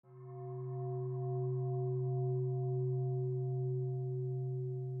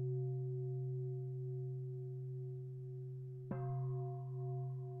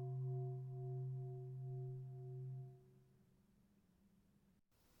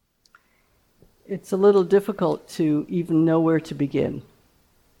it's a little difficult to even know where to begin.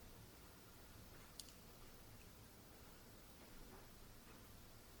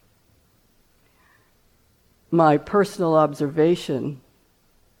 My personal observation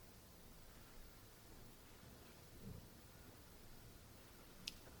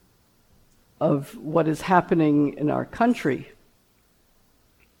of what is happening in our country,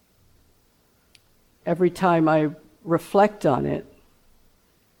 every time I reflect on it,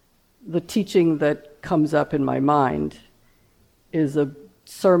 the teaching that comes up in my mind is a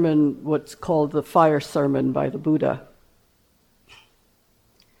sermon, what's called the fire sermon by the Buddha,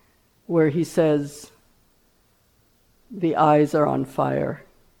 where he says, the eyes are on fire,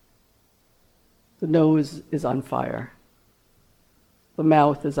 the nose is on fire, the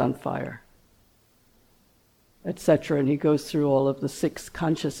mouth is on fire, etc. And he goes through all of the 6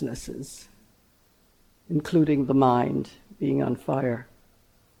 consciousnesses, including the mind being on fire.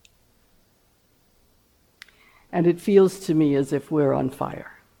 And it feels to me as if we're on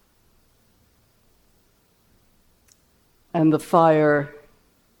fire. And the fire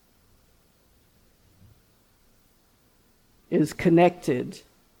is connected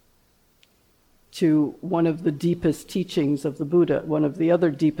to one of the deepest teachings of the Buddha, one of the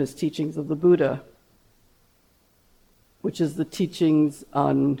other deepest teachings of the Buddha, which is the teachings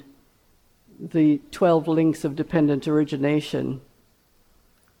on the 12 links of dependent origination,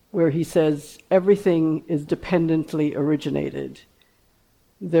 where he says everything is dependently originated.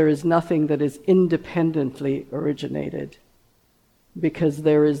 There is nothing that is independently originated, because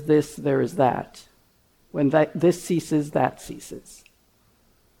there is this, there is that. When this ceases, that ceases.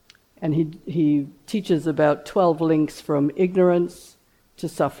 And he teaches about 12 links from ignorance to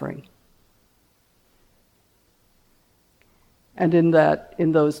suffering. And in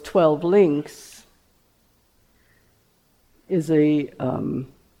those 12 links is a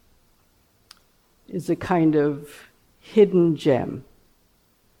kind of hidden gem.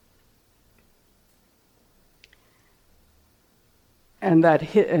 And that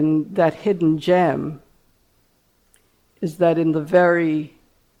hidden gem is that in the very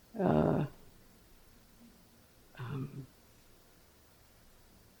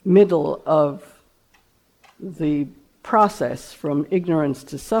middle of the process from ignorance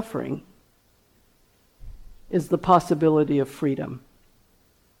to suffering is the possibility of freedom.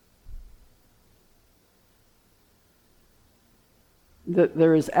 That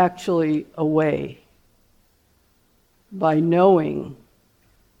there is actually a way, by knowing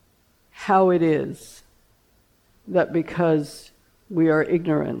how it is that because we are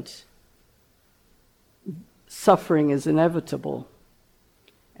ignorant, suffering is inevitable,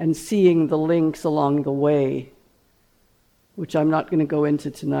 and seeing the links along the way, which I'm not going to go into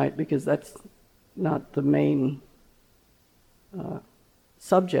tonight because that's not the main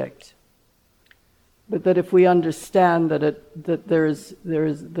subject, but that if we understand that there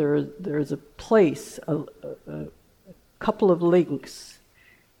is a place, a couple of links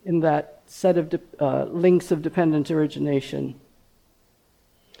in that set of links of dependent origination,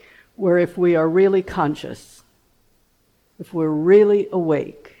 where if we are really conscious, if we're really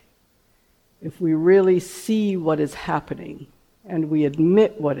awake, if we really see what is happening and we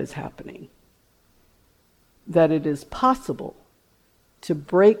admit what is happening, that it is possible to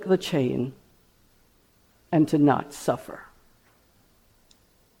break the chain and to not suffer.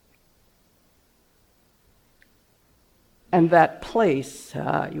 And that place,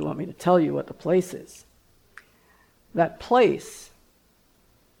 you want me to tell you what the place is? That place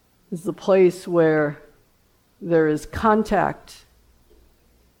is the place where there is contact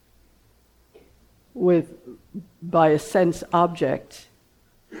by a sense object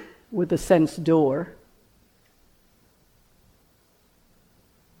with a sense door,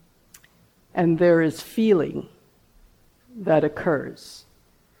 and there is feeling that occurs.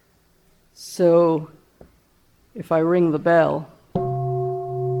 So if I ring the bell,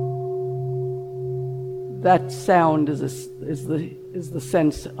 that sound is the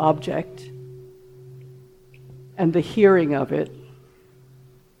sense object, and the hearing of it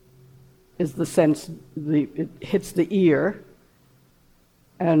is the sense. It hits the ear,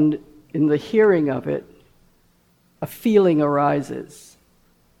 and in the hearing of it, a feeling arises,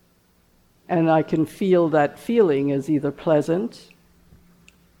 and I can feel that feeling as either pleasant,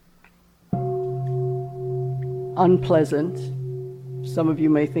 unpleasant. Some of you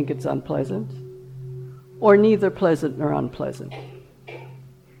may think it's unpleasant, or neither pleasant nor unpleasant.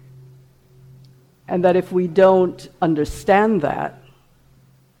 And that if we don't understand that,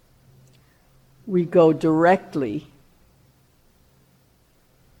 we go directly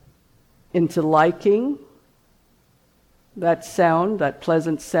into liking that sound, that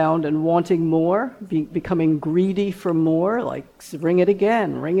pleasant sound, and wanting more, becoming greedy for more, like ring it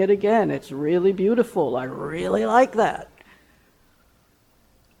again, it's really beautiful, I really like that.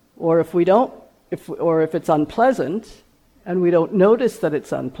 Or if it's unpleasant, and we don't notice that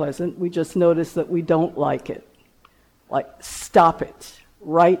it's unpleasant, we just notice that we don't like it. Like, stop it.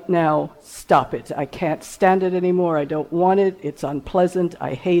 Right now, stop it. I can't stand it anymore, I don't want it, it's unpleasant,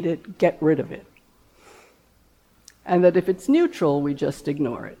 I hate it, get rid of it. And that if it's neutral, we just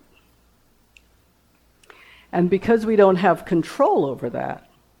ignore it. And because we don't have control over that,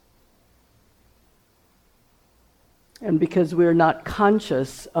 and because we're not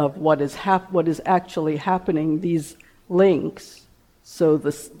conscious of what is actually happening, these links, so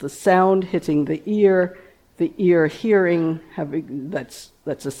the sound hitting the ear hearing, that's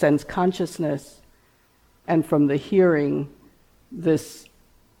a sense consciousness, and from the hearing, this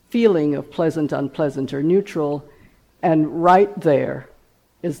feeling of pleasant, unpleasant, or neutral. And right there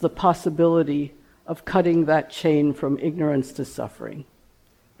is the possibility of cutting that chain from ignorance to suffering.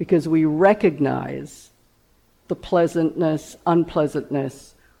 Because we recognize the pleasantness,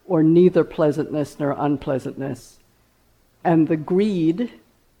 unpleasantness, or neither pleasantness nor unpleasantness, and the greed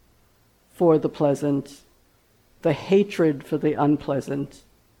for the pleasant, the hatred for the unpleasant,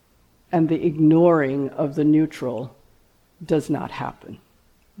 and the ignoring of the neutral does not happen.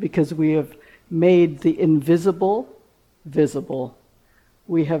 Because we have made the invisible visible.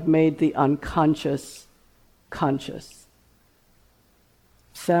 We have made the unconscious conscious.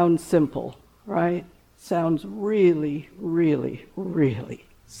 Sounds simple, right? Sounds really, really, really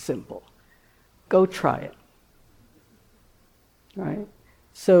simple. Go try it. Right?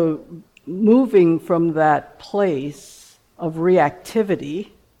 So moving from that place of reactivity,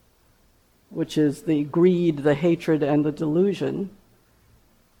 which is the greed, the hatred, and the delusion,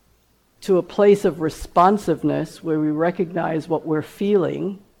 to a place of responsiveness where we recognize what we're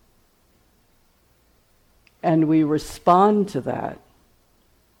feeling and we respond to that,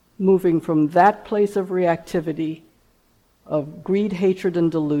 moving from that place of reactivity, of greed, hatred,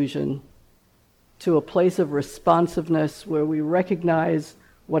 and delusion, to a place of responsiveness where we recognize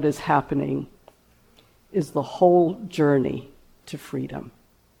what is happening, is the whole journey to freedom.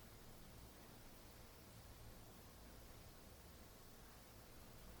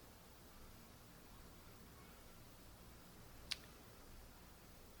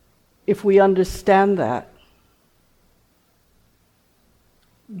 If we understand that,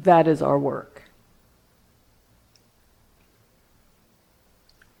 that is our work.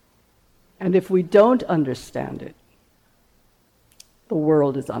 And if we don't understand it, the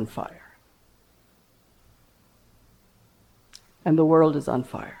world is on fire. And the world is on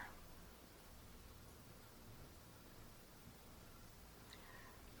fire.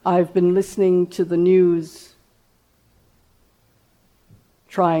 I've been listening to the news,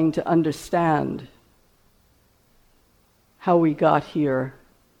 trying to understand how we got here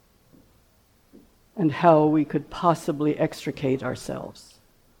and how we could possibly extricate ourselves.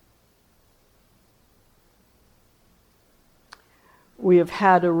 We have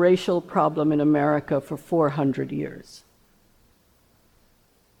had a racial problem in America for 400 years.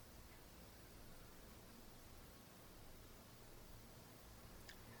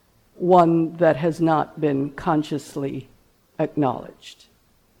 One that has not been consciously acknowledged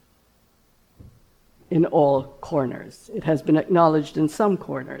in all corners. It has been acknowledged in some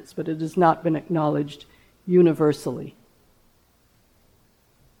corners, but it has not been acknowledged universally.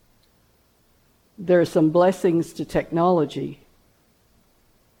 There are some blessings to technology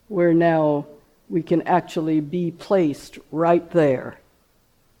where now we can actually be placed right there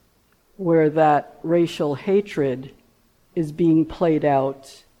where that racial hatred is being played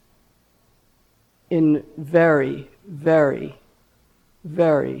out in very, very,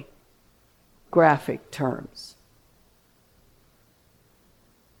 very graphic terms.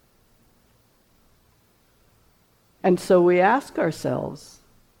 And so we ask ourselves,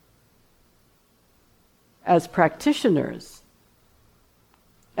 as practitioners,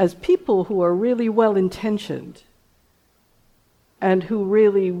 as people who are really well-intentioned and who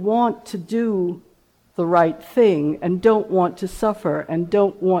really want to do the right thing and don't want to suffer and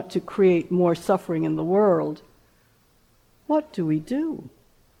don't want to create more suffering in the world, what do we do?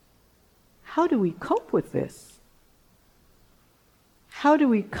 How do we cope with this? How do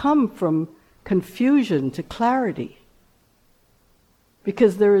we come from confusion to clarity?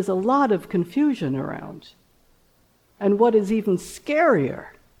 Because there is a lot of confusion around. And what is even scarier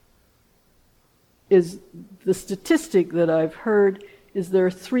is the statistic that I've heard is there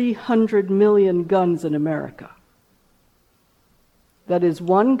are 300 million guns in America. That is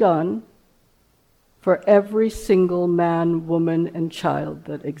one gun for every single man, woman, and child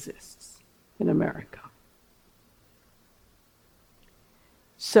that exists in America.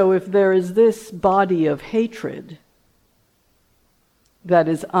 So if there is this body of hatred that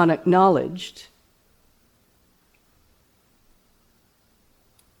is unacknowledged,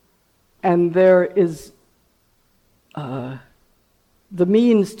 and there is the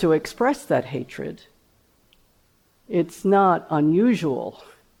means to express that hatred, it's not unusual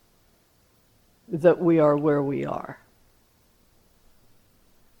that we are where we are.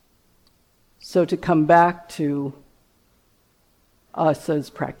 So to come back to us as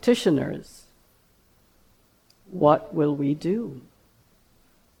practitioners, what will we do?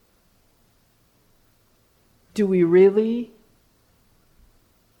 Do we really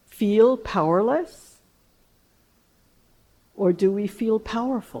feel powerless? Or do we feel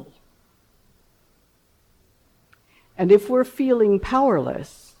powerful? And if we're feeling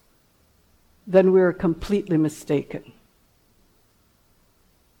powerless, then we're completely mistaken.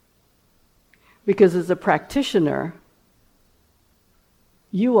 Because as a practitioner,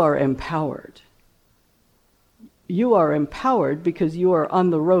 you are empowered. You are empowered because you are on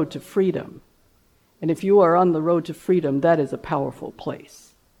the road to freedom. And if you are on the road to freedom, that is a powerful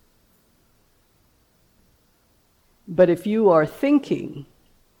place. But if you are thinking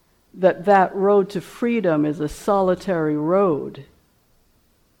that that road to freedom is a solitary road,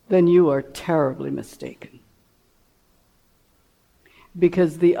 then you are terribly mistaken.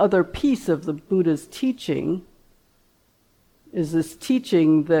 Because the other piece of the Buddha's teaching is this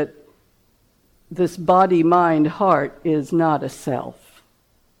teaching that this body, mind, heart is not a self.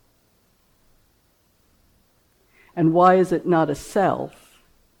 And why is it not a self?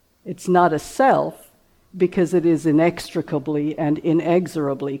 It's not a self because it is inextricably and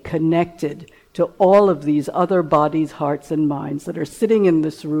inexorably connected to all of these other bodies, hearts, and minds that are sitting in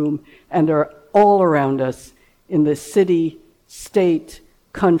this room and are all around us in this city, state,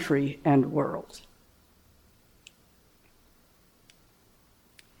 country, and world.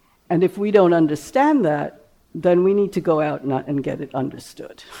 And if we don't understand that, then we need to go out and get it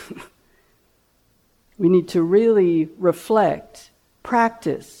understood. We need to really reflect,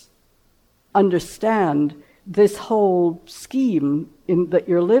 practice, understand this whole scheme that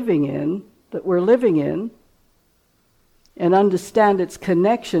you're living in, that we're living in, and understand its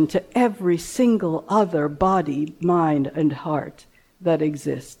connection to every single other body, mind, and heart that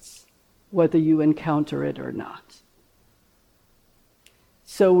exists, whether you encounter it or not.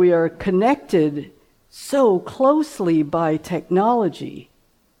 So we are connected so closely by technology,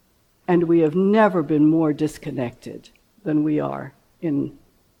 and we have never been more disconnected than we are in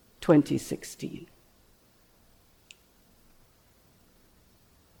 2016.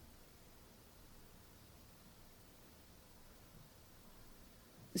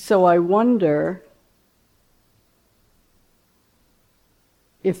 So I wonder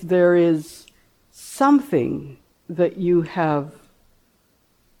if there is something that you have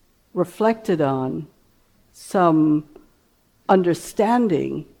reflected on, some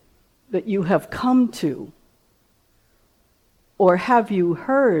understanding that you have come to. Or have you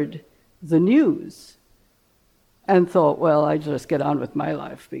heard the news and thought, well, I just get on with my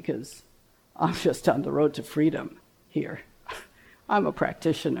life because I'm just on the road to freedom here. I'm a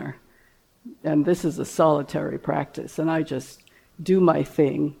practitioner, and this is a solitary practice, and I just do my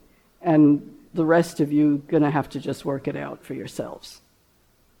thing, and the rest of you going to have to just work it out for yourselves.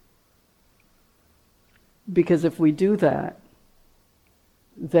 Because if we do that,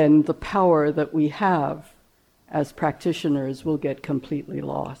 then the power that we have as practitioners will get completely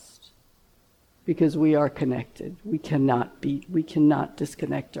lost, because we are connected. We cannot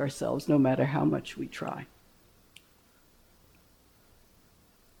disconnect ourselves no matter how much we try.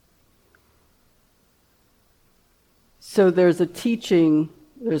 So there's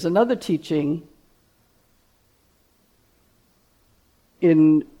another teaching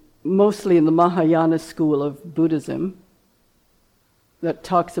mostly in the Mahayana school of Buddhism that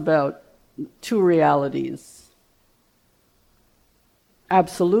talks about two realities.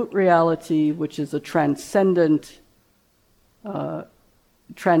 Absolute reality, which is a transcendent above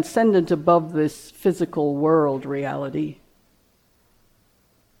this physical world reality,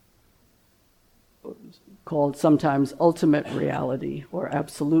 called sometimes ultimate reality, or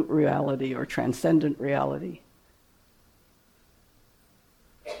absolute reality, or transcendent reality.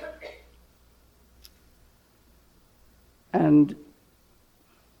 And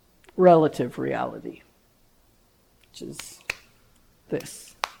relative reality, which is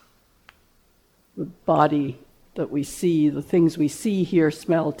this. The body that we see, the things we see, hear,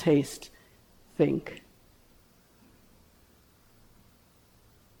 smell, taste, think.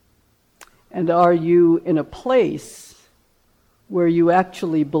 And are you in a place where you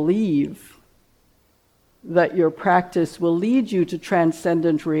actually believe that your practice will lead you to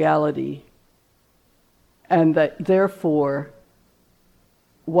transcendent reality, and that therefore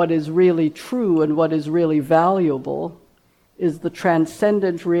what is really true and what is really valuable is the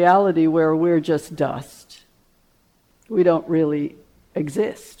transcendent reality where we're just dust. We don't really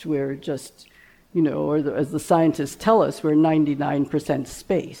exist. We're just, or as the scientists tell us, we're 99%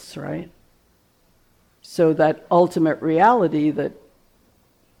 space, right? So that ultimate reality that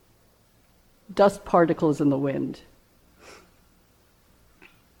dust particles in the wind.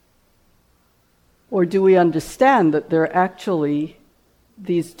 Or do we understand that there are actually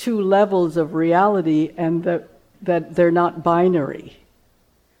these two levels of reality, and that they're not binary?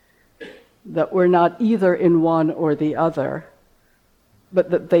 That we're not either in one or the other, but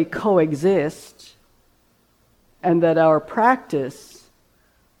that they coexist, and that our practice,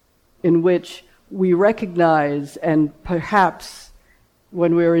 in which we recognize, and perhaps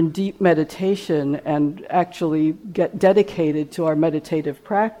when we're in deep meditation and actually get dedicated to our meditative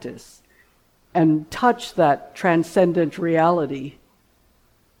practice and touch that transcendent reality,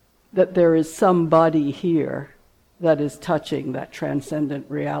 that there is somebody here that is touching that transcendent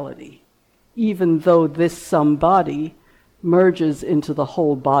reality, even though this somebody merges into the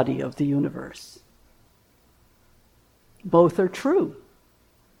whole body of the universe. Both are true.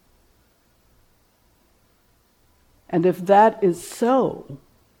 And if that is so,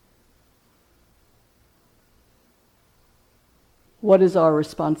 what is our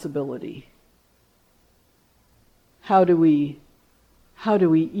responsibility? How do we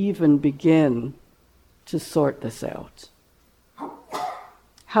even begin to sort this out?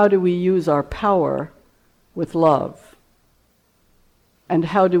 How do we use our power with love? And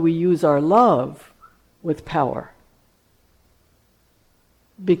how do we use our love with power?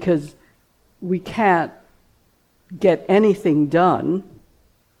 Because we can't get anything done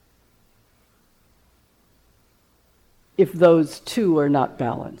if those two are not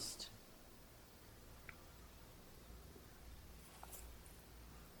balanced.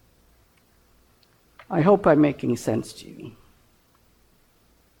 I hope I'm making sense to you.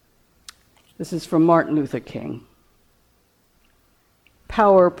 This is from Martin Luther King.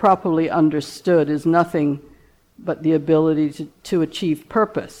 Power properly understood is nothing but the ability to achieve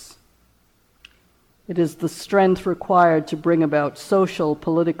purpose. It is the strength required to bring about social,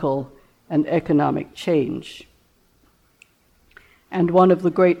 political, and economic change. And one of the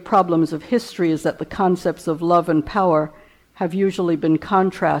great problems of history is that the concepts of love and power have usually been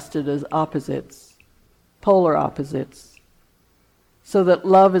contrasted as opposites, polar opposites, so that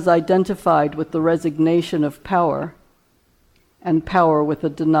love is identified with the resignation of power, and power with the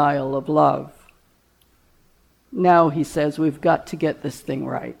denial of love. Now, he says, we've got to get this thing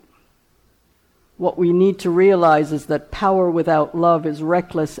right. What we need to realize is that power without love is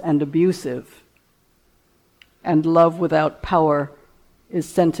reckless and abusive, and love without power is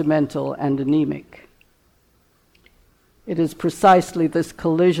sentimental and anemic. It is precisely this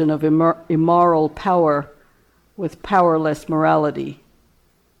collision of immoral power with powerless morality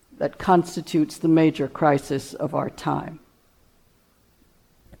that constitutes the major crisis of our time.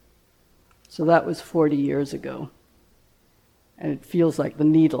 So that was 40 years ago, and it feels like the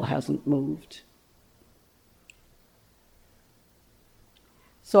needle hasn't moved.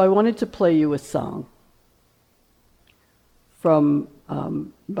 So I wanted to play you a song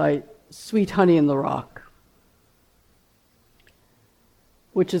by Sweet Honey in the Rock,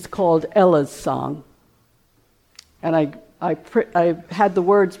 which is called Ella's Song. And I had the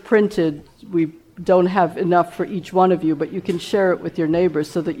words printed. We don't have enough for each one of you, but you can share it with your neighbors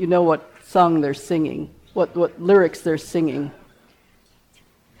so that you know what song they're singing, what lyrics they're singing.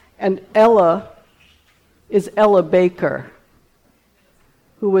 And Ella is Ella Baker,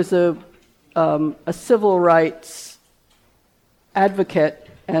 who was a civil rights advocate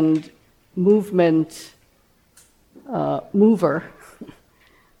and movement mover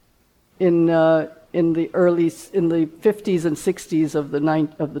in the 50s and 60s of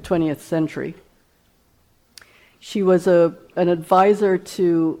the 20th century. She was an advisor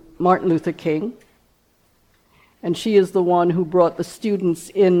to Martin Luther King, and she is the one who brought the students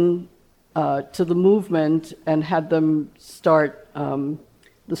in to the movement and had them start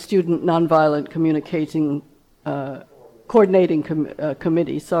the Student Nonviolent Coordinating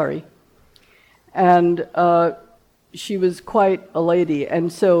Committee. And she was quite a lady.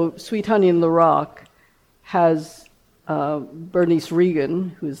 And so Sweet Honey in the Rock has Bernice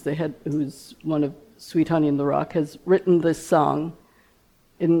Regan, who's one of Sweet Honey in the Rock, has written this song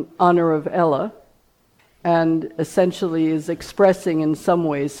in honor of Ella. and essentially is expressing in some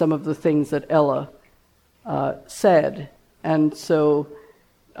ways some of the things that Ella said. And so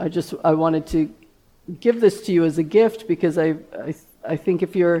I wanted to give this to you as a gift, because I think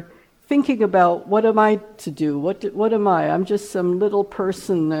if you're thinking about what am I to do, what am I? I'm just some little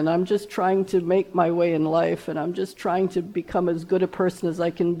person, and I'm just trying to make my way in life, and I'm just trying to become as good a person as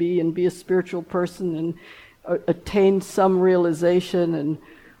I can be, and be a spiritual person, and attain some realization,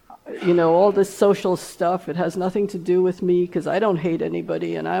 and all this social stuff. It has nothing to do with me, because I don't hate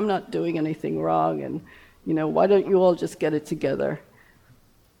anybody, and I'm not doing anything wrong, and why don't you all just get it together?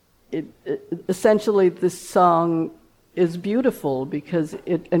 Essentially, this song is beautiful because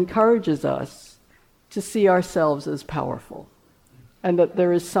it encourages us to see ourselves as powerful, and that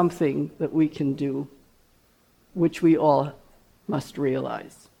there is something that we can do, which we all must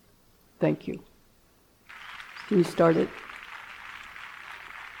realize. Thank you. Can you start it?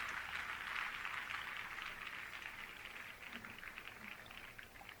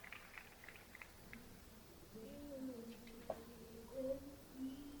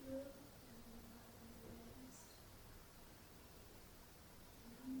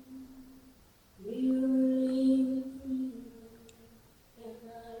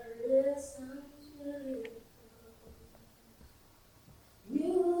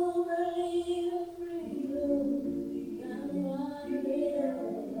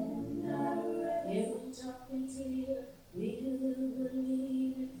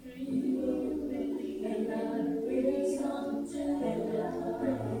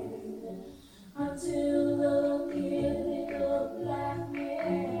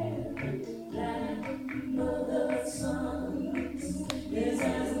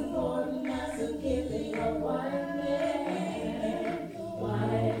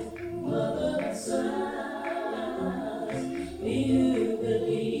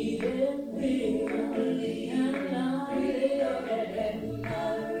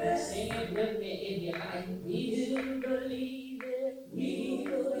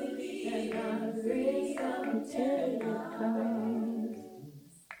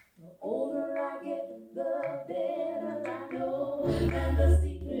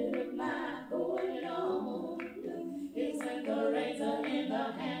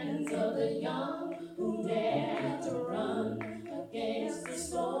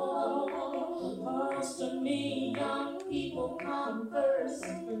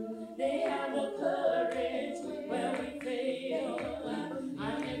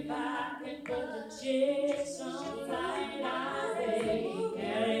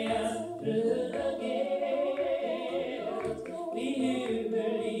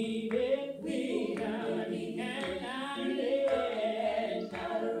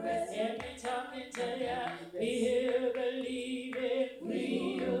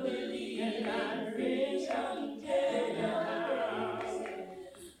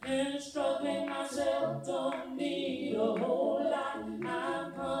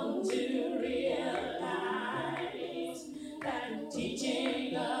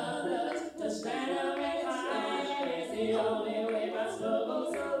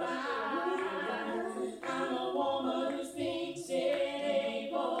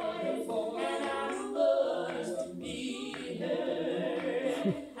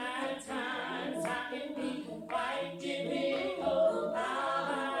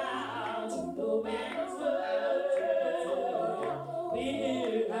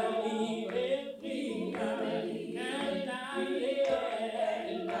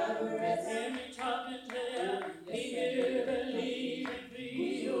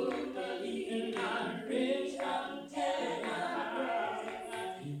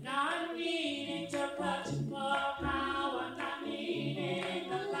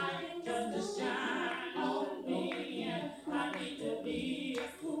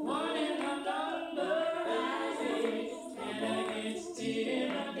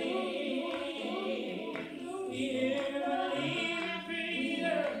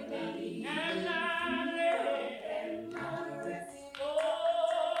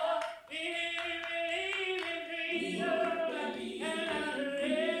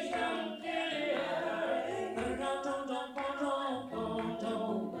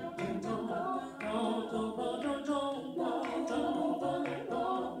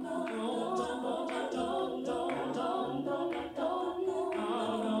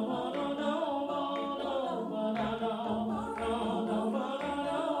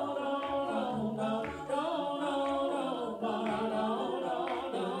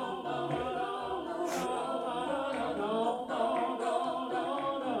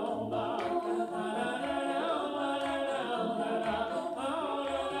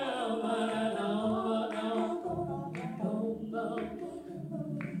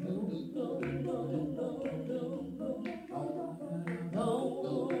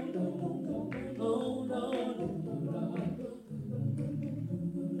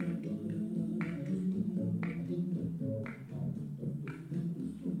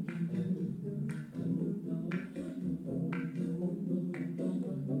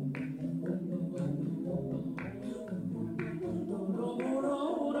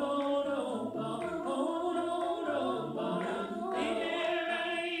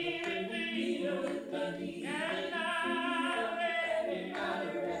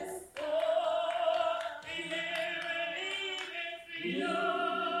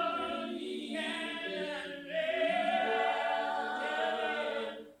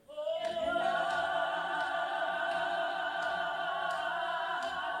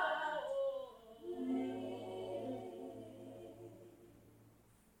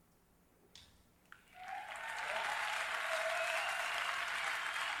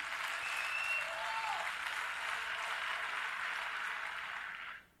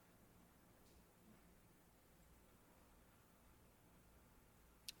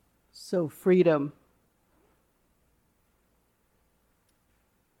 So freedom,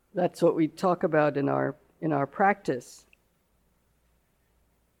 that's what we talk about in our practice.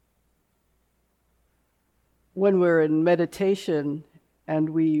 When we're in meditation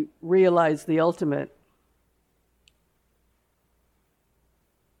and we realize the ultimate,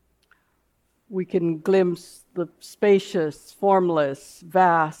 we can glimpse the spacious, formless,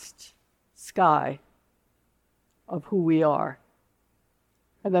 vast sky of who we are.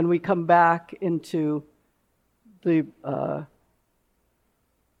 And then we come back into the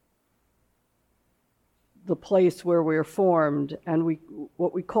place where we're formed and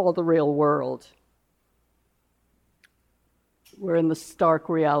what we call the real world. We're in the stark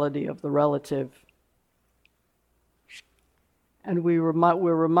reality of the relative. And we're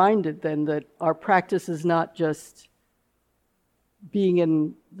reminded then that our practice is not just being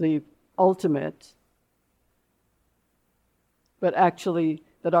in the ultimate, but actually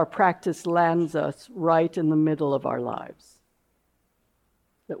that our practice lands us right in the middle of our lives.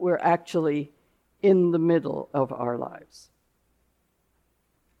 That we're actually in the middle of our lives.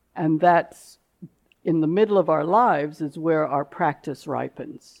 And that's in the middle of our lives is where our practice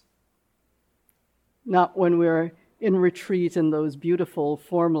ripens. Not when we're in retreat in those beautiful,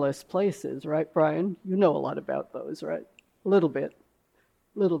 formless places, right, Brian? You know a lot about those, right? A little bit.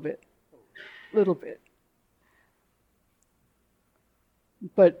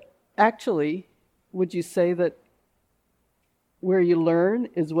 But actually, would you say that where you learn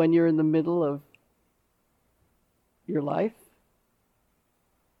is when you're in the middle of your life?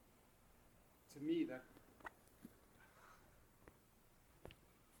 To me,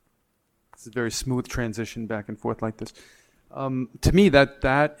 it's a very smooth transition back and forth like this. To me,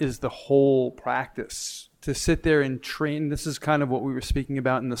 that is the whole practice. To sit there and train, this is kind of what we were speaking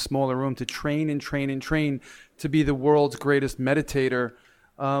about in the smaller room, to train and train and train to be the world's greatest meditator.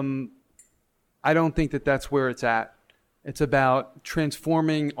 I don't think that that's where it's at. It's about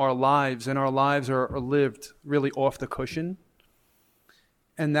transforming our lives, and our lives are lived really off the cushion.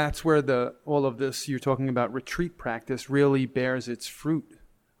 And that's where all of this, you're talking about retreat practice, really bears its fruit.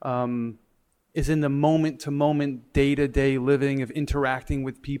 Is in the moment-to-moment, day-to-day living of interacting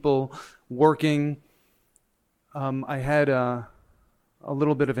with people, working. I had a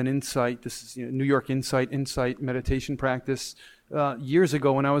little bit of an insight. This is New York insight meditation practice years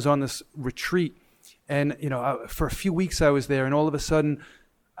ago when I was on this retreat. And, for a few weeks I was there, and all of a sudden,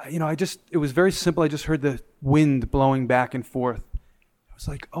 it was very simple. I just heard the wind blowing back and forth. I was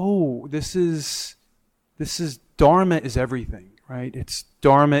like, oh, this is Dharma is everything, right? It's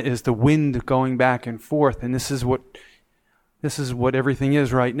Dharma is the wind going back and forth, and this is what everything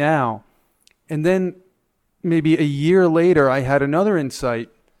is right now. And then maybe a year later, I had another insight,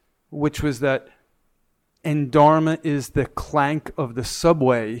 which was that, and Dharma is the clank of the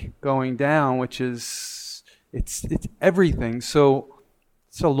subway going down, which is, it's everything. So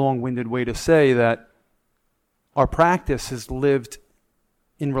it's a long-winded way to say that our practice is lived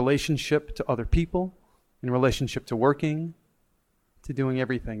in relationship to other people, in relationship to working, to doing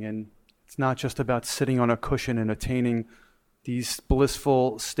everything. And it's not just about sitting on a cushion and attaining these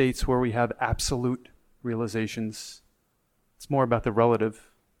blissful states where we have absolute realizations. It's more about the relative.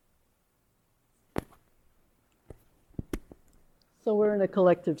 So we're in a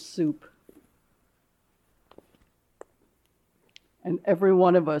collective soup. And every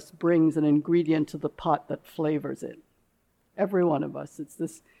one of us brings an ingredient to the pot that flavors it. Every one of us. It's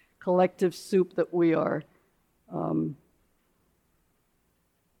this collective soup that we are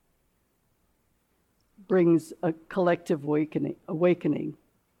brings a collective awakening.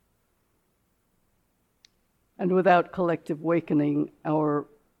 And without collective awakening, our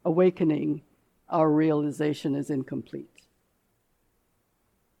realization is incomplete.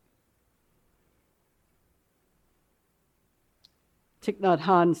 Thich Nhat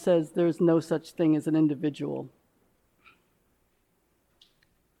Hanh says there's no such thing as an individual.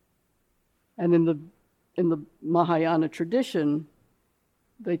 And in the Mahayana tradition,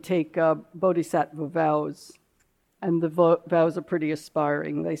 they take bodhisattva vows, and the vows are pretty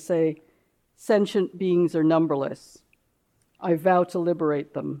aspiring. They say, sentient beings are numberless. I vow to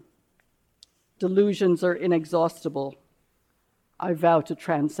liberate them. Delusions are inexhaustible. I vow to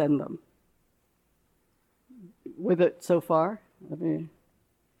transcend them. With it so far?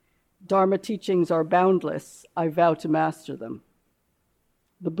 Dharma teachings are boundless. I vow to master them.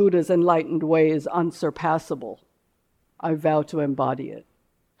 The Buddha's enlightened way is unsurpassable. I vow to embody it.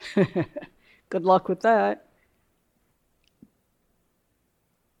 Good luck with that.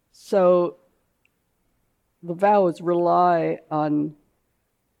 So the vows rely on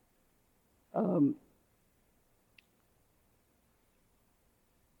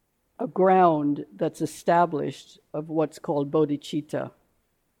a ground that's established of what's called bodhicitta,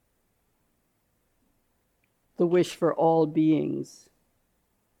 the wish for all beings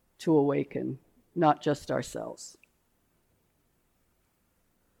to awaken, not just ourselves.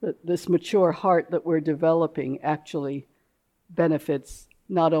 That this mature heart that we're developing actually benefits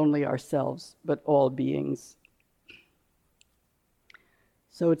not only ourselves, but all beings.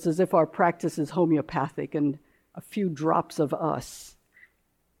 So it's as if our practice is homeopathic, and a few drops of us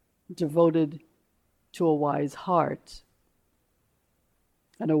devoted to a wise heart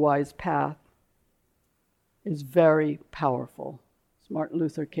and a wise path is very powerful, as Martin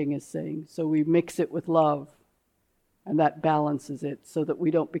Luther King is saying. So we mix it with love, and that balances it so that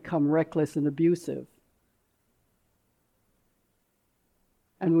we don't become reckless and abusive.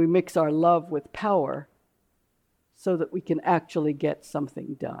 And we mix our love with power so that we can actually get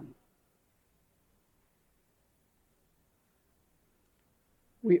something done.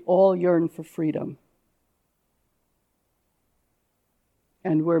 We all yearn for freedom.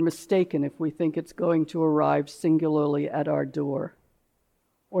 And we're mistaken if we think it's going to arrive singularly at our door,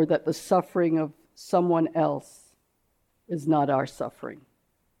 or that the suffering of someone else is not our suffering,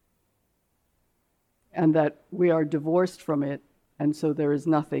 and that we are divorced from it, and so there is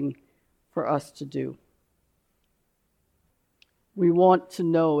nothing for us to do. We want to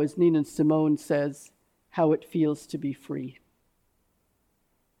know, as Nina Simone says, how it feels to be free.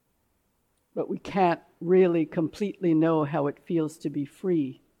 But we can't really completely know how it feels to be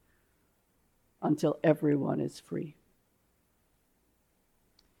free until everyone is free.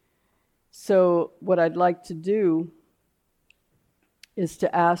 So what I'd like to do is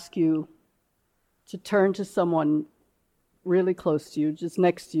to ask you to turn to someone really close to you, just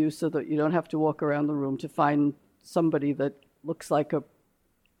next to you, so that you don't have to walk around the room to find somebody that looks like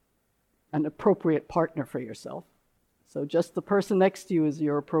an appropriate partner for yourself. So just the person next to you is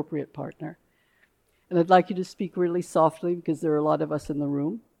your appropriate partner. And I'd like you to speak really softly, because there are a lot of us in the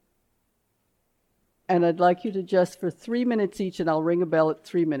room. And I'd like you to just, for 3 minutes each, and I'll ring a bell at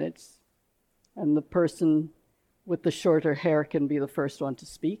 3 minutes, and the person with the shorter hair can be the first one to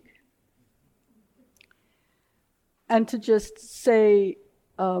speak. And to just say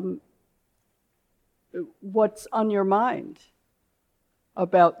what's on your mind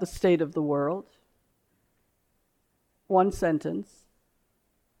about the state of the world. One sentence.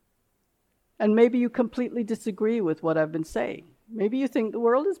 And maybe you completely disagree with what I've been saying. Maybe you think the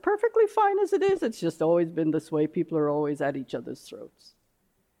world is perfectly fine as it is. It's just always been this way. People are always at each other's throats.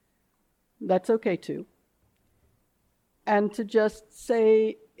 That's okay too. And to just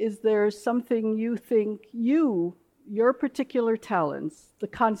say, is there something you think your particular talents, the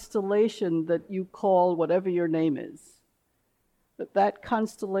constellation that you call whatever your name is, that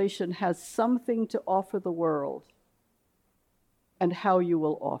constellation has something to offer the world, and how you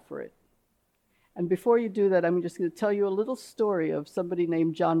will offer it. And before you do that, I'm just going to tell you a little story of somebody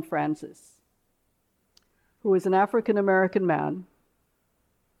named John Francis, who is an African-American man,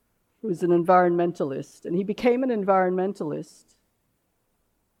 who is an environmentalist. And he became an environmentalist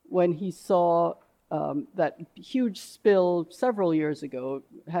when he saw that huge spill several years ago.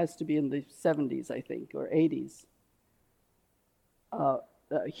 It has to be in the 70s, I think, or 80s. A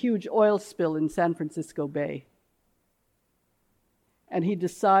huge oil spill in San Francisco Bay. And he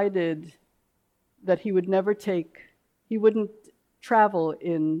decided that he wouldn't travel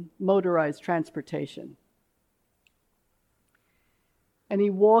in motorized transportation. And he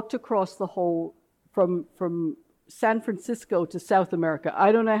walked across the whole, from San Francisco to South America.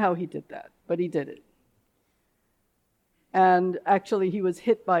 I don't know how he did that, but he did it. And actually, he was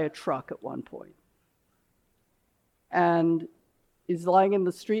hit by a truck at one point. And he's lying in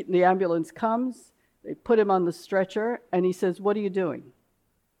the street, and the ambulance comes. They put him on the stretcher, and he says, "What are you doing?"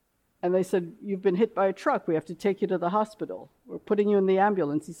 And they said, "You've been hit by a truck. We have to take you to the hospital. We're putting you in the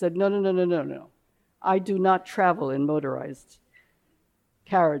ambulance." He said, No. I do not travel in motorized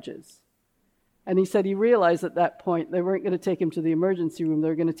carriages. And he said he realized at that point they weren't going to take him to the emergency room. They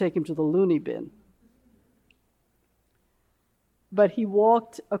were going to take him to the loony bin. But he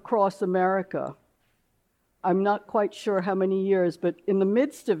walked across America. I'm not quite sure how many years, but in the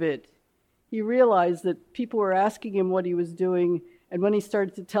midst of it, he realized that people were asking him what he was doing. And when he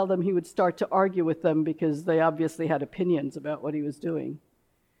started to tell them, he would start to argue with them because they obviously had opinions about what he was doing.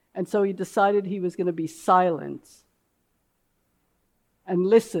 And so he decided he was going to be silent and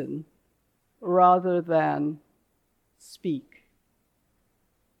listen rather than speak.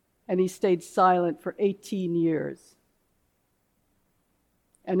 And he stayed silent for 18 years.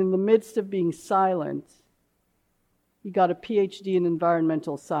 And in the midst of being silent, he got a PhD in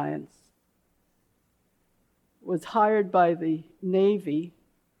environmental science, was hired by the Navy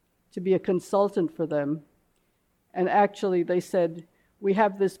to be a consultant for them. And actually they said, we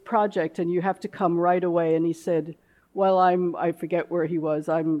have this project and you have to come right away. And he said, well, I forget where he was.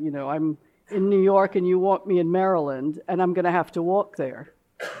 I'm in New York and you want me in Maryland and I'm going to have to walk there.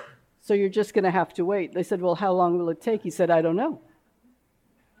 So you're just going to have to wait. They said, well, how long will it take? He said, I don't know.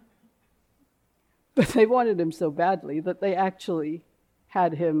 But they wanted him so badly that they actually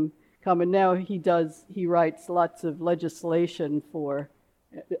had him come. And now he writes lots of legislation for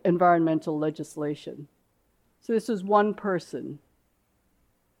environmental legislation. So this was one person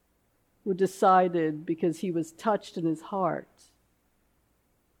who decided, because he was touched in his heart,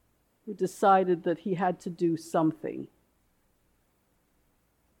 who decided that he had to do something.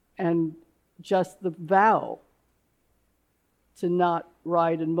 And just the vow to not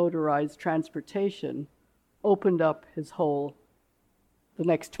ride in motorized transportation opened up the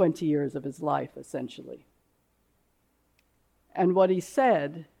next 20 years of his life, essentially. And what he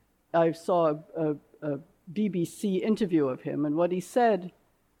said, I saw a BBC interview of him, and what he said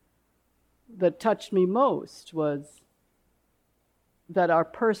that touched me most was that our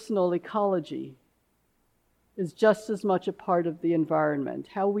personal ecology is just as much a part of the environment.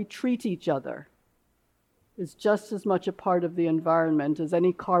 How we treat each other is just as much a part of the environment as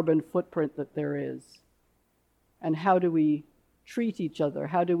any carbon footprint that there is. And how do we treat each other?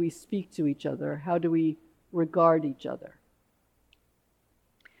 How do we speak to each other? How do we regard each other?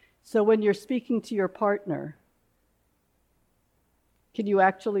 So when you're speaking to your partner, can you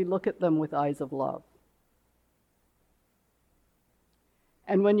actually look at them with eyes of love?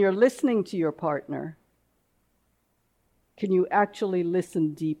 And when you're listening to your partner, can you actually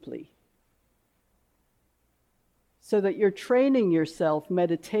listen deeply? So that you're training yourself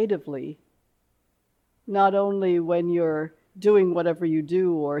meditatively, not only when you're doing whatever you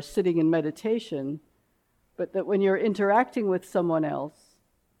do or sitting in meditation, but that when you're interacting with someone else,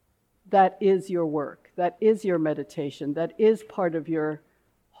 that is your work, that is your meditation, that is part of your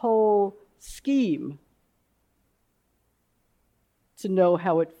whole scheme to know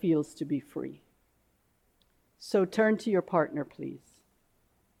how it feels to be free. So turn to your partner, please,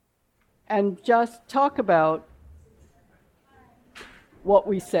 and just talk about what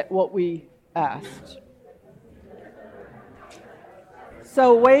we asked.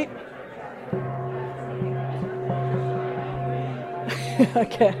 So wait.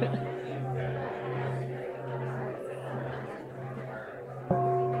 Okay.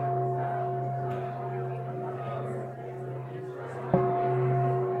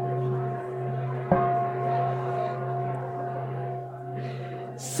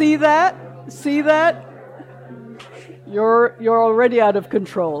 See that? See that? You're already out of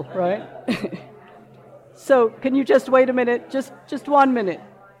control, right? So can you just wait a minute? Just 1 minute.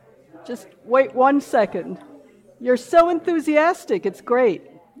 Just wait 1 second. You're so enthusiastic. It's great.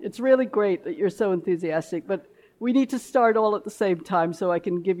 It's really great that you're so enthusiastic, but we need to start all at the same time so I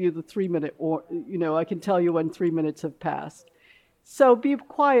can give you the 3 minute, or I can tell you when 3 minutes have passed. So be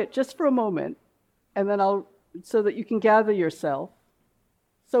quiet just for a moment, and then so that you can gather yourself.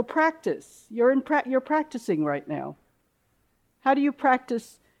 So practice. You're practicing right now. How do you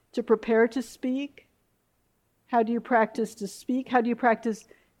practice to prepare to speak? How do you practice to speak? How do you practice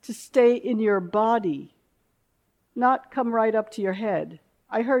to stay in your body? Not come right up to your head.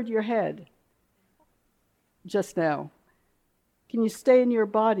 I heard your head just now. Can you stay in your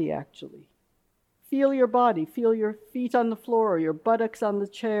body, actually? Feel your body. Feel your feet on the floor, or your buttocks on the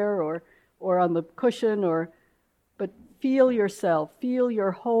chair, or on the cushion, but feel yourself. Feel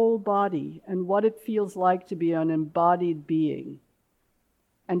your whole body and what it feels like to be an embodied being.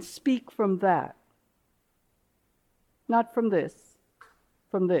 And speak from that. Not from this.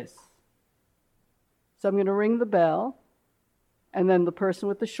 From this. So I'm going to ring the bell, and then the person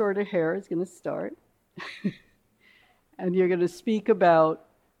with the shorter hair is going to start. And you're going to speak about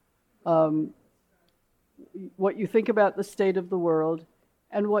what you think about the state of the world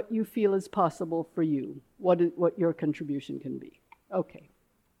and what you feel is possible for you, what your contribution can be. Okay.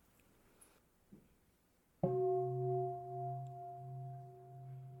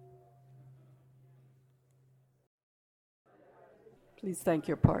 Please thank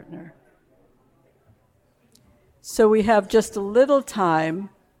your partner. So we have just a little time.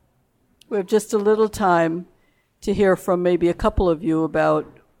 We have just a little time to hear from maybe a couple of you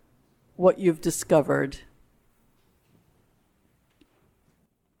about what you've discovered.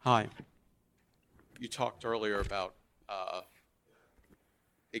 Hi. You talked earlier about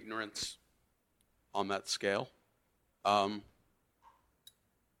ignorance on that scale.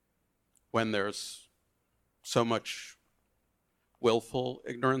 When there's so much willful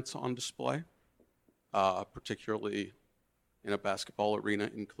ignorance on display, particularly in a basketball arena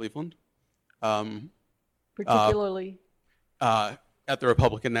in Cleveland. Particularly? At the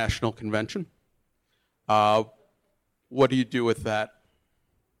Republican National Convention. What do you do with that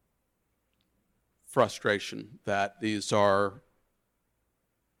frustration that these are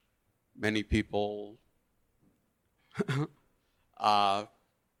many people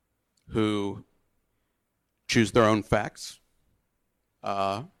who choose their own facts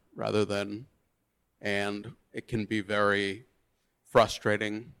rather than, and it can be very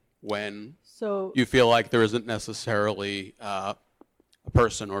frustrating when you feel like there isn't necessarily a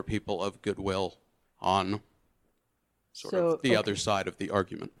person or people of goodwill on sort of the other side of the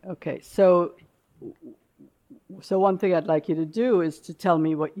argument. Okay, so one thing I'd like you to do is to tell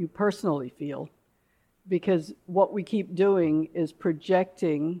me what you personally feel, because what we keep doing is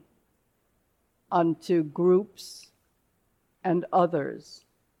projecting onto groups and others,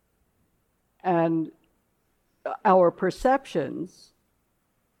 and our perceptions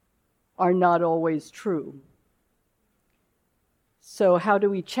are not always true. So how do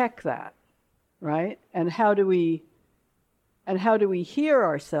we check that, right? And how do we hear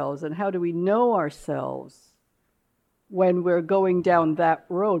ourselves, and how do we know ourselves when we're going down that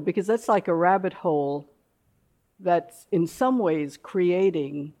road? Because that's like a rabbit hole that's in some ways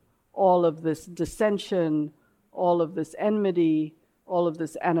creating all of this dissension, all of this enmity, all of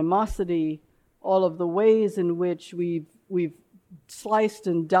this animosity, all of the ways in which we've sliced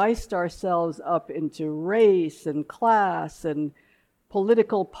and diced ourselves up into race and class and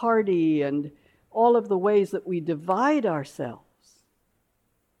political party, and all of the ways that we divide ourselves.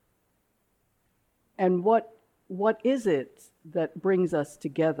 And what is it that brings us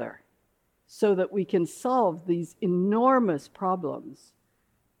together so that we can solve these enormous problems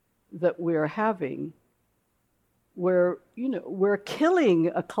that we're having, where, we're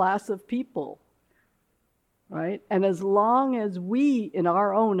killing a class of people, right? And as long as we, in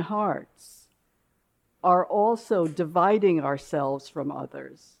our own hearts, are also dividing ourselves from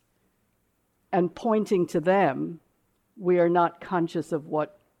others and pointing to them, we are not conscious of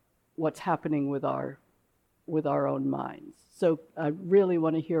what's happening with our own minds. So I really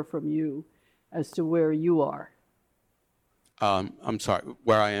want to hear from you as to where you are. I'm sorry,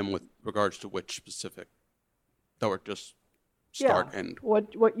 where I am with regards to which specific, or just start and...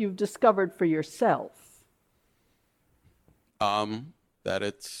 What you've discovered for yourself. That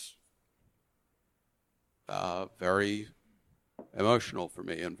it's very emotional for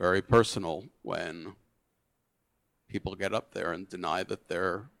me and very personal when people get up there and deny that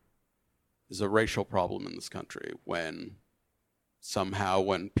there is a racial problem in this country, when somehow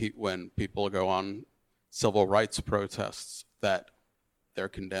when people go on civil rights protests, that they're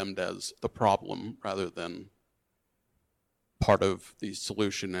condemned as the problem rather than part of the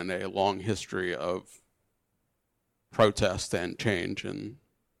solution in a long history of protest and change in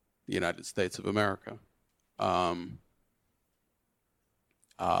the United States of America.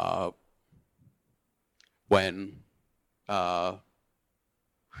 When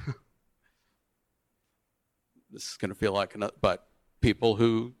this is going to feel like another, but people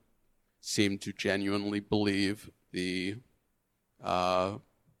who seem to genuinely believe the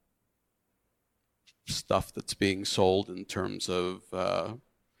stuff that's being sold in terms of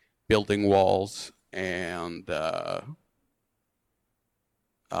building walls and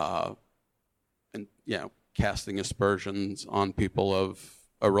casting aspersions on people of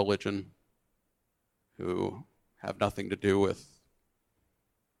a religion who have nothing to do with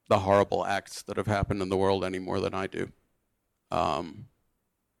the horrible acts that have happened in the world any more than I do.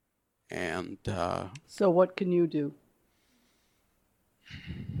 So what can you do?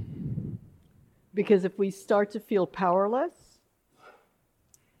 Because if we start to feel powerless,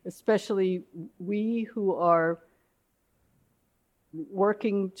 especially we who are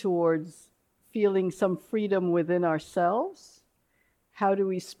working towards feeling some freedom within ourselves, how do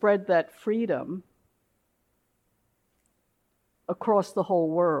we spread that freedom across the whole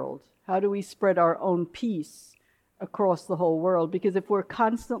world? How do we spread our own peace across the whole world? Because if we're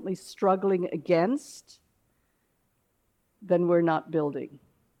constantly struggling against, then we're not building.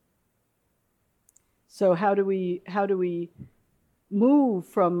 So how do we move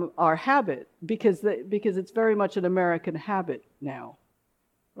from our habit, because it's very much an American habit now,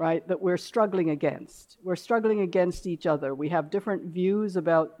 right? That we're struggling against. We're struggling against each other. We have different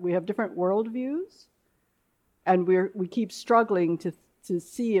different worldviews, and we keep struggling to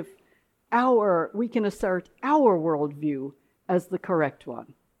see if we can assert our worldview as the correct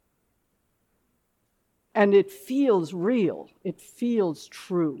one. And it feels real. It feels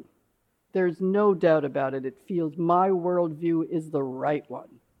true. There's no doubt about it. It feels my worldview is the right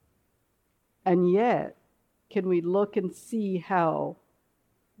one. And yet, can we look and see how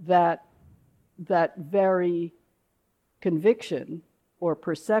that very conviction or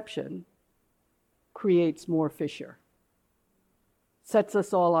perception creates more fissure, sets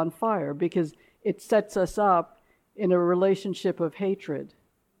us all on fire, because it sets us up in a relationship of hatred.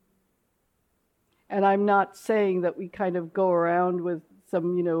 And I'm not saying that we kind of go around with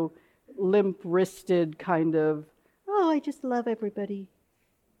some, limp-wristed kind of, oh, I just love everybody,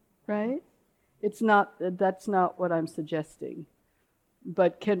 right? That's not what I'm suggesting.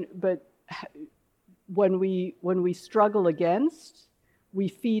 But when we struggle against, we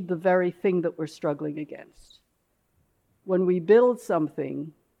feed the very thing that we're struggling against. When we build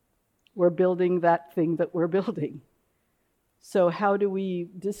something, we're building that thing that we're building. So how do we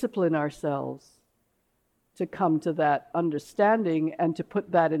discipline ourselves to come to that understanding and to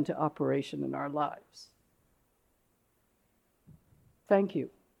put that into operation in our lives? Thank you.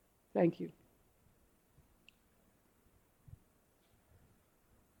 Thank you.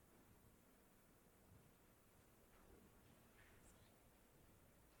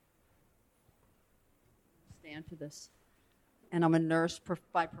 Stand for this. And I'm a nurse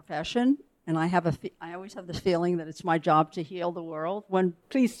by profession, and I always have this feeling that it's my job to heal the world.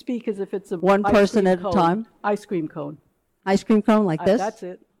 Please speak as if it's one person at a time. Ice cream cone. Ice cream cone like this? That's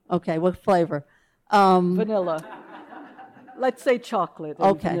it. Okay, what flavor? Vanilla. Let's say chocolate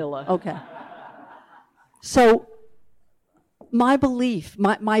and vanilla. Okay. So my belief,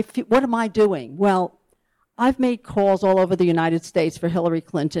 what am I doing? Well, I've made calls all over the United States for Hillary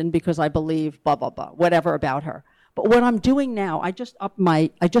Clinton because I believe blah, blah, blah, whatever about her. But what I'm doing now, I just upped my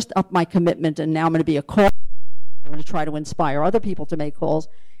commitment, and now I'm going to be a call. I'm going to try to inspire other people to make calls.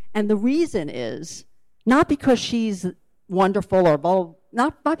 And the reason is not because she's wonderful or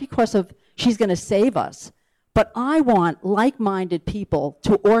not because of she's going to save us, but I want like-minded people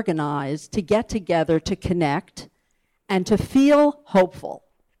to organize, to get together, to connect, and to feel hopeful.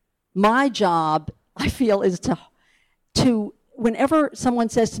 My job, I feel, is to whenever someone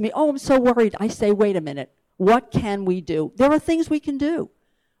says to me, oh, I'm so worried, I say, wait a minute. What can we do? There are things we can do.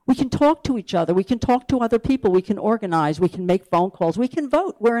 We can talk to each other. We can talk to other people. We can organize. We can make phone calls. We can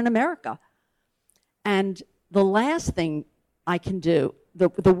vote. We're in America. And the last thing I can do, the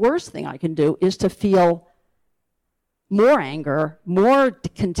worst thing I can do, is to feel more anger, more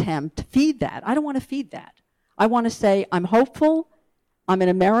contempt. Feed that. I don't want to feed that. I want to say, I'm hopeful. I'm in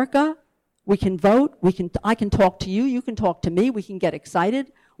America. We can vote. I can talk to you. You can talk to me. We can get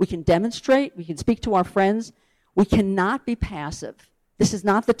excited. We can demonstrate. We can speak to our friends. We cannot be passive. This is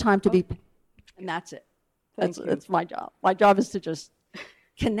not the time to be, and that's it. That's my job. My job is to just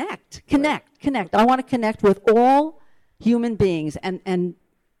connect. I want to connect with all human beings, and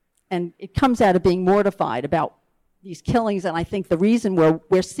it comes out of being mortified about these killings. And I think the reason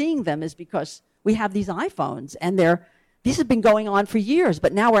we're seeing them is because we have these iPhones, and these have been going on for years,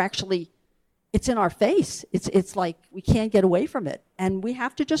 but now we're actually. It's in our face. It's like we can't get away from it. And we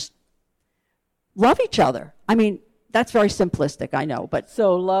have to just love each other. I mean, that's very simplistic, I know, but...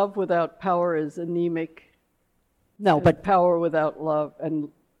 So love without power is anemic. No, but... Power without love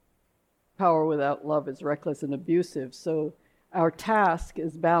is reckless and abusive. So our task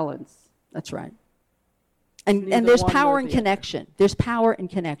is balance. That's right. And there's power in connection. There's power in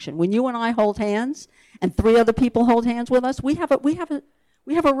connection. When you and I hold hands and 3 other people hold hands with us, we have a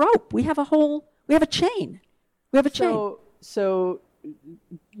rope. We have a chain. So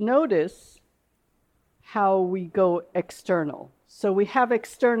notice how we go external. So we have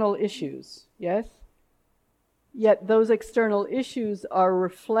external issues, yes? Yet those external issues are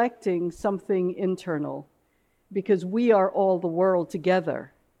reflecting something internal, because we are all the world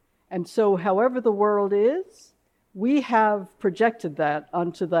together. And so however the world is, we have projected that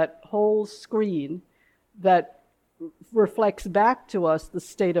onto that whole screen that reflects back to us the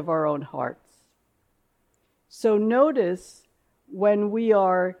state of our own hearts. So notice when we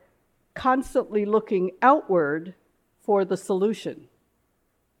are constantly looking outward for the solution.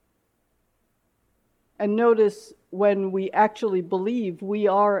 And notice when we actually believe we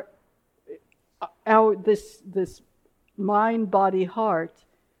are this mind, body, heart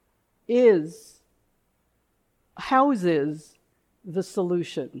houses the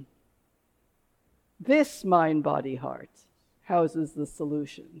solution. This mind, body, heart houses the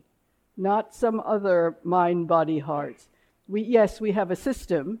solution, not some other mind, body, heart. We have a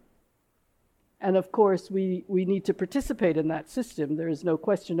system, and of course we need to participate in that system. There is no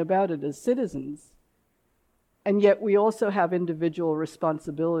question about it as citizens. And yet we also have individual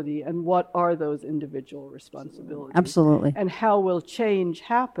responsibility. And what are those individual responsibilities? Absolutely. And how will change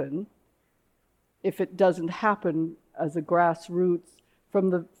happen if it doesn't happen as a grassroots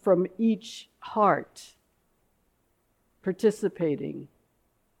from each heart participating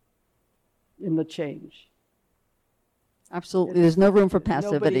in the change. Absolutely. There's no room for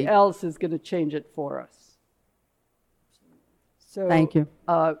passivity. Nobody else is going to change it for us. So, Thank you.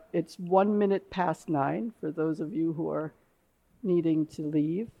 It's 1 minute past 9 for those of you who are needing to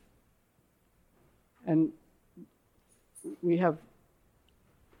leave. And we have,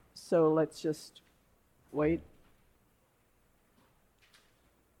 so let's just wait.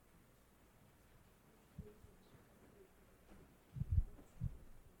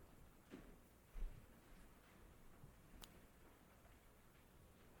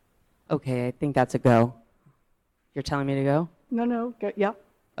 Okay, I think that's a go. You're telling me to go? No, yeah.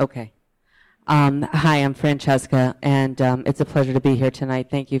 Okay. Hi, I'm Francesca, and it's a pleasure to be here tonight.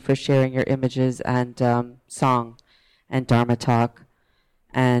 Thank you for sharing your images and song and Dharma talk,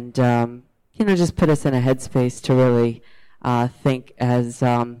 and just put us in a headspace to really think as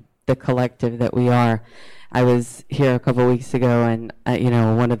the collective that we are. I was here a couple weeks ago, and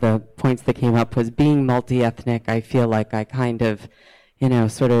one of the points that came up was being multi-ethnic. I feel like I kind of,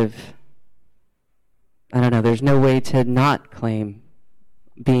 sort of, I don't know, there's no way to not claim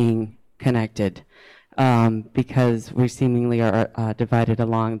being connected because we seemingly are divided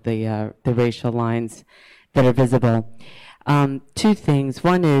along the racial lines that are visible. Two things.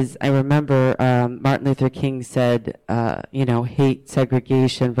 One is I remember Martin Luther King said, hate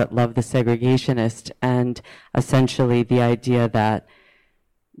segregation but love the segregationist, and essentially the idea that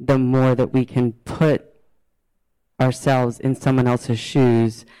the more that we can put ourselves in someone else's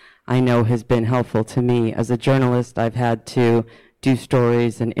shoes, I know has been helpful to me. As a journalist, I've had to do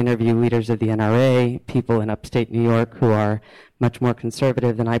stories and interview leaders of the NRA, people in upstate New York who are much more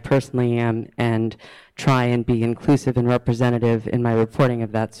conservative than I personally am, and try and be inclusive and representative in my reporting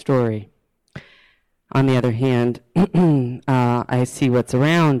of that story. On the other hand, I see what's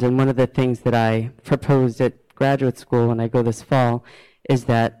around, and one of the things that I proposed at graduate school when I go this fall is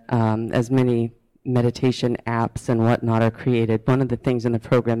that as many meditation apps and whatnot are created, one of the things in the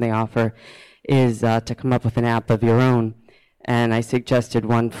program they offer is to come up with an app of your own. And I suggested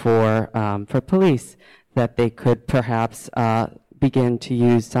one for police, that they could perhaps begin to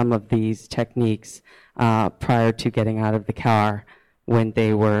use some of these techniques prior to getting out of the car, when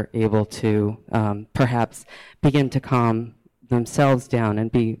they were able to perhaps begin to calm themselves down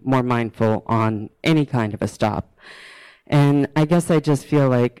and be more mindful on any kind of a stop. And I guess I just feel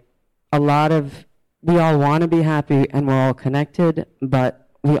like we all want to be happy and we're all connected, but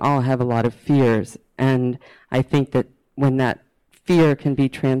we all have a lot of fears. And I think that when that fear can be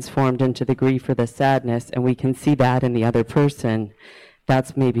transformed into the grief or the sadness, and we can see that in the other person,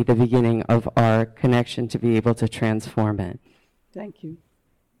 that's maybe the beginning of our connection to be able to transform it. Thank you.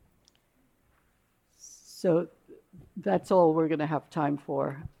 So that's all we're going to have time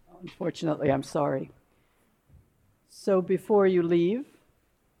for. Unfortunately, I'm sorry. So before you leave,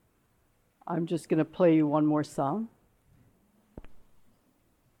 I'm just going to play you one more song.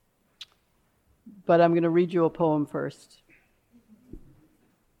 But I'm going to read you a poem first.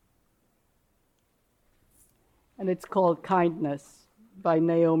 And it's called Kindness by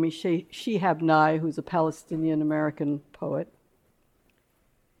Naomi Shihab Nye, who's a Palestinian-American poet.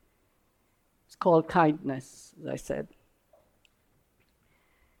 It's called Kindness, as I said.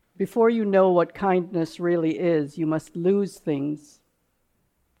 Before you know what kindness really is, you must lose things.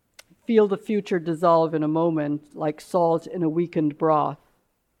 Feel the future dissolve in a moment, like salt in a weakened broth.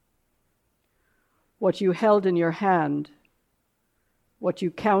 What you held in your hand, what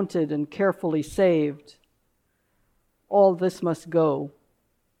you counted and carefully saved, all this must go,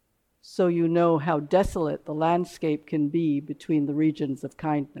 so you know how desolate the landscape can be between the regions of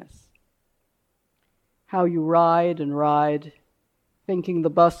kindness. How you ride and ride, thinking the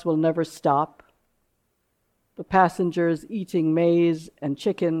bus will never stop. The passengers eating maize and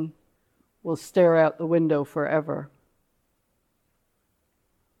chicken will stare out the window forever.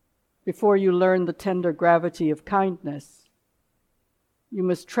 Before you learn the tender gravity of kindness, you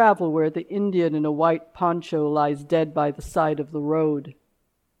must travel where the Indian in a white poncho lies dead by the side of the road.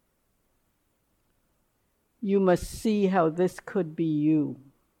 You must see how this could be you.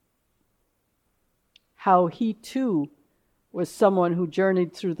 How he too was someone who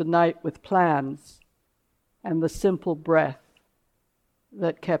journeyed through the night with plans and the simple breath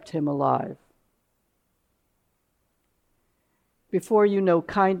that kept him alive. Before you know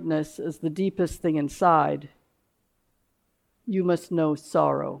kindness as the deepest thing inside, you must know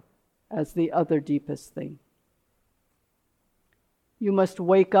sorrow as the other deepest thing. You must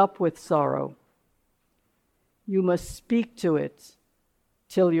wake up with sorrow. You must speak to it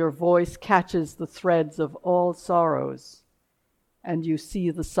till your voice catches the threads of all sorrows and you see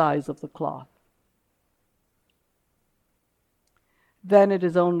the size of the cloth. then it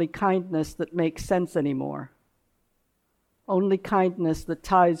is only kindness that makes sense anymore. Only kindness that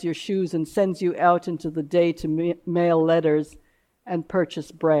ties your shoes and sends you out into the day to mail letters and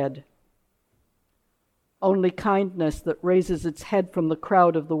purchase bread. Only kindness that raises its head from the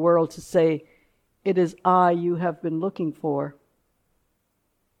crowd of the world to say, "It is I you have been looking for,"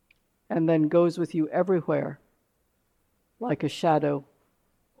 and then goes with you everywhere, like a shadow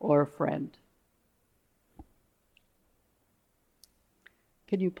or a friend.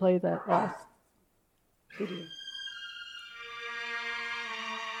 Can you play that last video?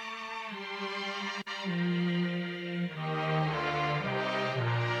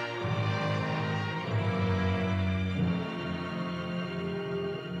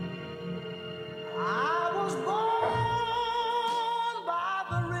 I was born by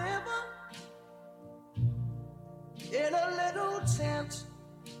the river in a little tent.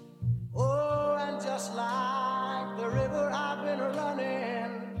 Oh, and just like the river, I've been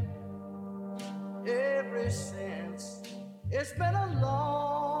running ever since. It's been a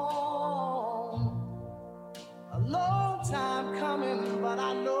long time coming, but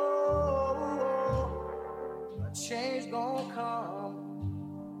I know a change gonna come.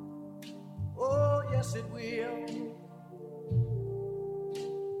 Oh, yes, it will.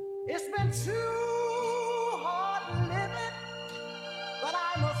 It's been too hard living, but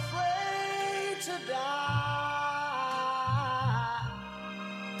I'm afraid to die.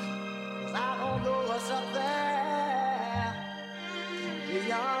 'Cause I don't know what's up there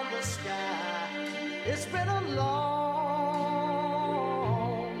beyond the sky. It's been a long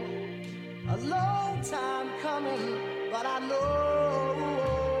time coming, but I know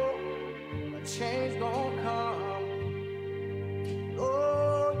a change gonna come.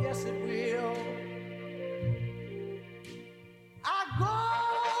 Oh, yes, it will. I go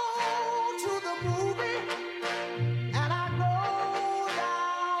to the movie and I go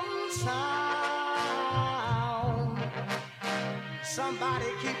downtown. Somebody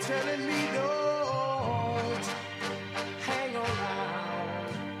keep telling me don't hang around.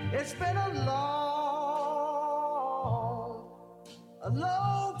 It's been a long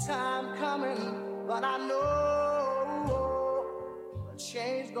time coming, but I know a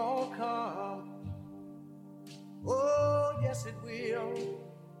change gonna come. Oh, yes, it will.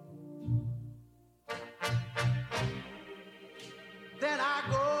 Then I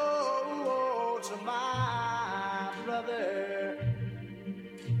go to my brother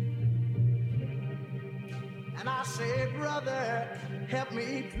and I say, "Brother, help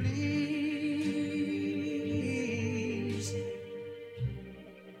me, please."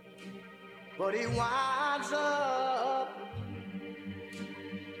 But he winds up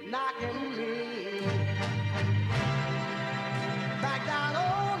knocking me back down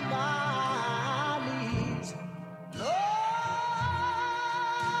on my knees. Lord,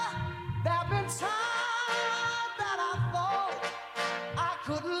 there've been times that I thought I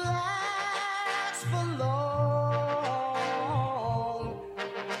couldn't last for long,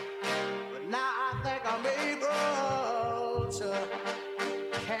 but now I think I'm able to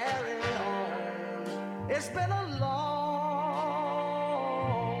carry on. It's been a long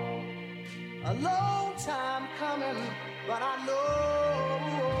time coming, but I know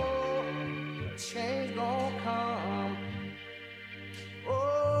a change gonna come.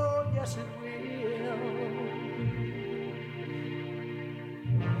 Oh, yes, it will.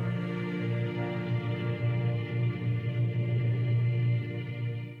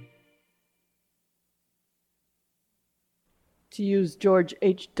 To use George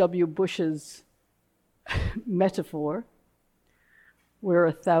H.W. Bush's metaphor, we're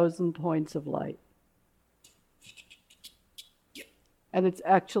 1,000 points of light. And it's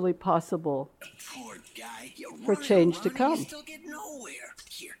actually possible Poor guy. for change to come. You still get nowhere.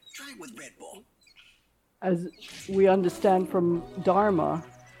 Here, try it with Red Bull. As we understand from Dharma,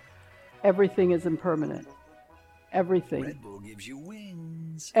 everything is impermanent. Everything. Red Bull gives you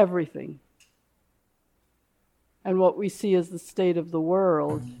wings. Everything. And what we see as the state of the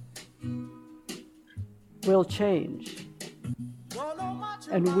world will change.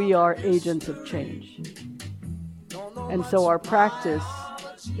 And we are agents of change. And so our practice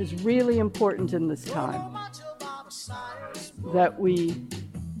is really important in this time, that we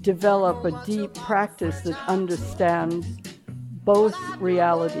develop a deep practice that understands both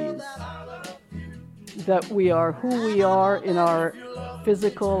realities, that we are who we are in our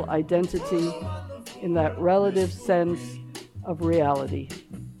physical identity, in that relative sense of reality,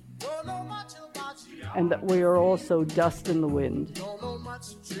 and that we are also dust in the wind.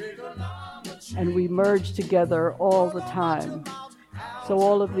 And we merge together all the time. So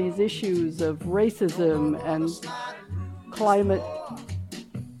all of these issues of racism and climate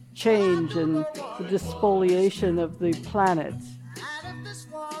change and the despoliation of the planet.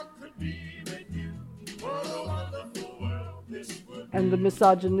 And the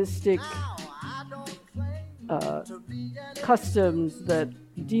misogynistic customs that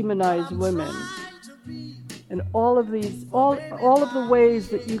demonize women. And all of these, all of the ways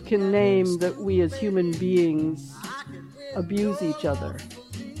that you can name that we as human beings abuse each other,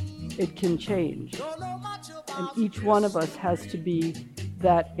 it can change. And each one of us has to be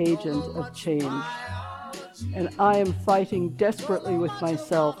that agent of change. And I am fighting desperately with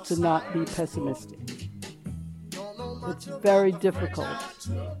myself to not be pessimistic. It's very difficult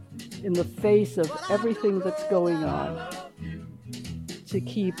in the face of everything that's going on to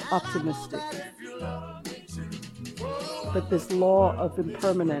keep optimistic. But this law of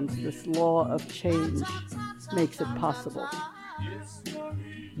impermanence, this law of change, makes it possible.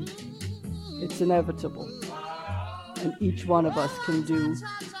 It's inevitable. And each one of us can do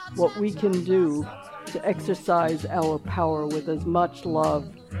what we can do to exercise our power with as much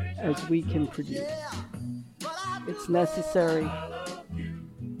love as we can produce. It's necessary.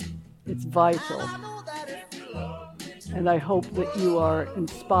 It's vital. And I hope that you are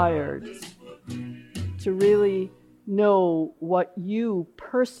inspired to really know what you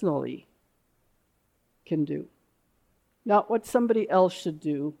personally can do. Not what somebody else should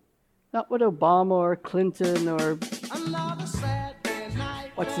do. Not what Obama or Clinton or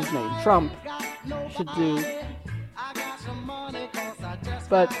what's his name, Trump should do.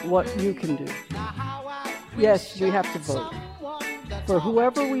 But what you can do. Yes, we have to vote for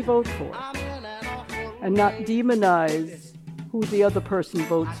whoever we vote for and not demonize who the other person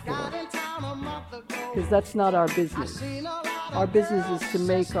votes for, because that's not our business. Our business is to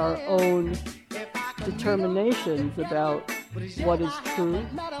make our own determinations about what is true,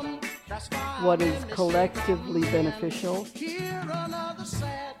 what is collectively beneficial,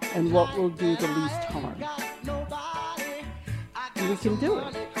 and what will do the least harm. And we can do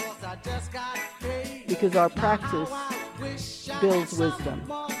it because our practice builds wisdom.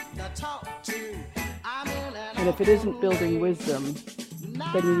 And if it isn't building wisdom,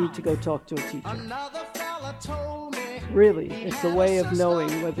 then you need to go talk to a teacher. Really, it's a way of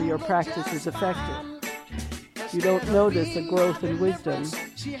knowing whether your practice is effective. If you don't notice a growth in wisdom,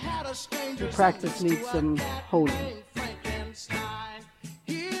 your practice needs some honing.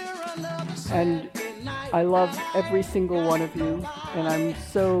 And I love every single one of you, and I'm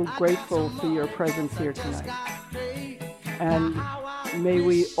so grateful for your presence here tonight. And may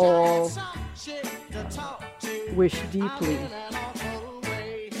we all wish deeply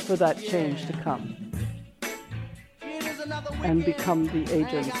for that change to come and become the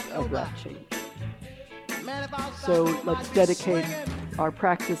agents of that change. So let's dedicate our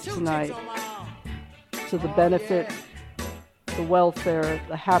practice tonight to the benefit, the welfare,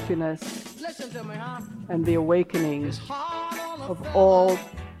 the happiness, and the awakening of all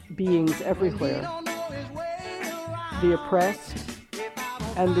beings everywhere, the oppressed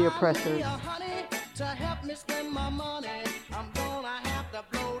and the oppressors.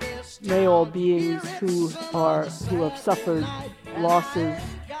 May all beings who have suffered losses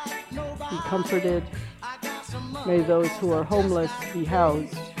be comforted. May those who are homeless be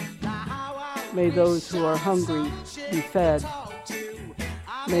housed. May those who are hungry be fed.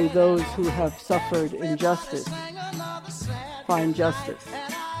 May those who have suffered injustice find justice.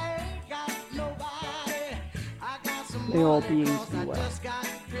 May all beings be well.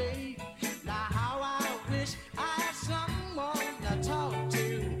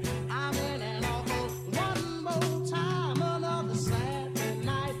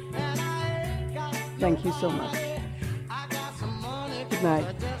 Thank you so much. Good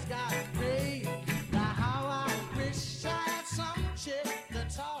night.